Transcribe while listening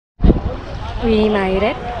We made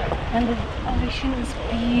it, and the ocean is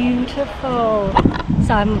beautiful.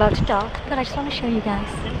 So I'm about to dock, but I just want to show you guys.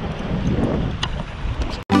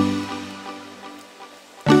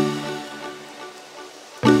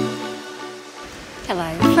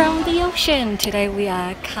 Hello from the ocean. Today we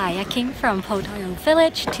are kayaking from Po Toi O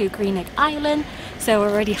Village to Kayak Island. So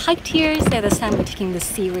we're already hiked here, so this time we're taking the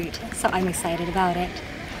sea route. So I'm excited about it.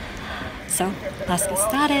 So let's get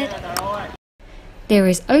started. There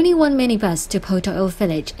is only one minibus to Po Toi O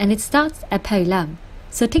Village and it starts at Po Lam.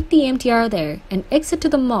 So take the MTR there and exit to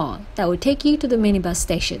the mall that will take you to the minibus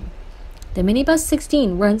station. The minibus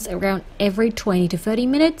 16 runs around every 20 to 30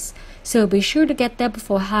 minutes, so be sure to get there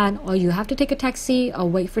beforehand or you have to take a taxi or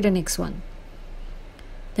wait for the next one.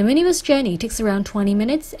 The minibus journey takes around 20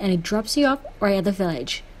 minutes and it drops you off right at the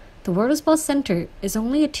village. The water sports center is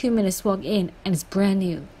only a 2 minutes walk in and it's brand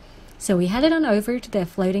new. So we headed on over to their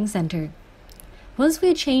floating center. Once we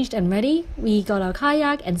had changed and ready, we got our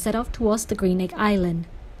kayak and set off towards the Kayak Island.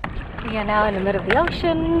 We are now in the middle of the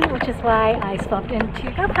ocean, which is why I swapped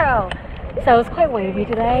into GoPro. So it's quite wavy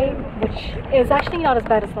today, which is actually not as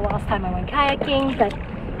bad as the last time I went kayaking, but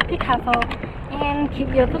be careful and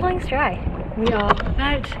keep your belongings dry. We are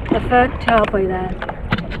about a third to halfway there.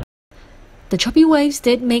 The choppy waves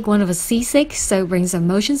did make one of us seasick, so bring some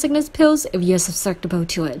motion sickness pills if you're susceptible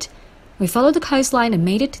to it. We followed the coastline and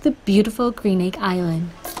made it to the beautiful Kayak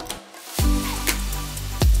Island.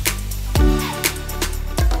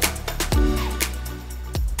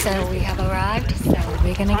 So we have arrived, so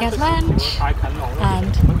we're gonna get lunch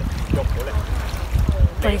and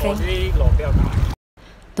briefing.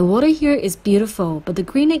 The water here is beautiful, but the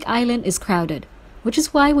Kayak Island is crowded, which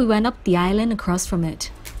is why we went up the island across from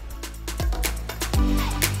it.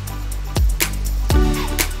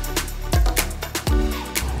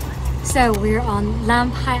 So we're on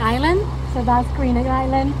Lam Hai Island, so that's Kayak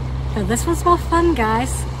Island. So this one's more fun,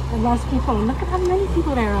 guys. And lots of people. Look at how many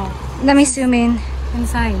people there are. Let me zoom in.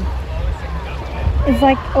 Inside. It's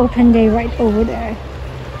like open day right over there.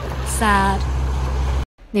 Sad.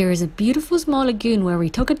 There is a beautiful small lagoon where we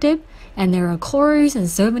took a dip, and there are corals and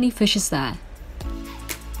so many fishes there.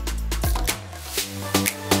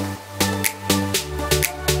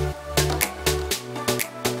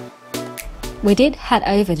 We did head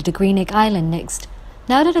over to the Kayak Island next.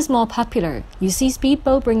 Now that it's more popular, you see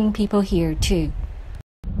speedboat bringing people here too.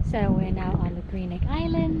 So we're now on the Kayak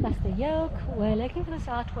Island, that's the yoke. We're looking for this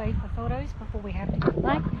archway for photos before we have to go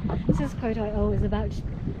back. Since Po Toi O is about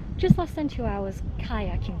just less than 2 hours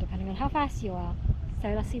kayaking, depending on how fast you are. So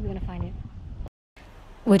let's see if we're going to find it.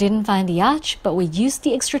 We didn't find the arch, but we used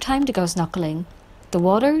the extra time to go snorkeling. The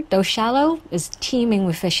water, though shallow, is teeming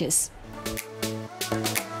with fishes.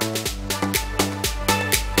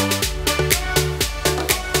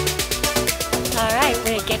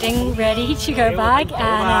 We're getting ready to go back,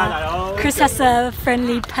 and Chris has a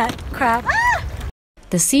friendly pet crab.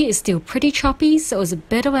 The sea is still pretty choppy, so it's a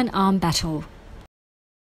bit of an arm battle.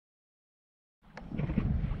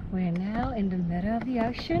 We're now in the middle of the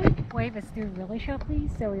ocean. Wave is still really choppy,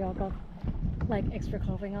 so we all got like extra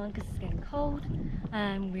clothing on because it's getting cold,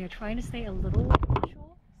 and we are trying to stay a little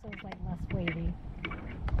shore, so it's like less wavy.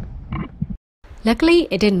 Luckily,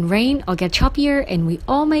 it didn't rain or get choppier, and we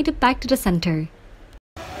all made it back to the center.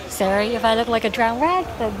 Sorry if I look like a drowned rat,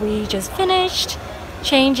 but we just finished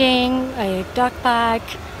changing a duck bag,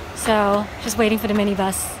 so just waiting for the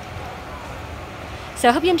minibus. So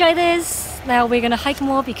I hope you enjoy this. Now we're gonna hike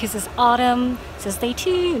more because it's autumn, so stay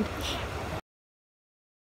tuned.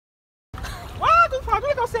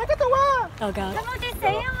 Oh god.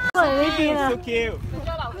 So cute.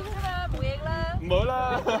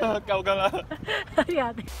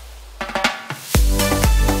 Yeah.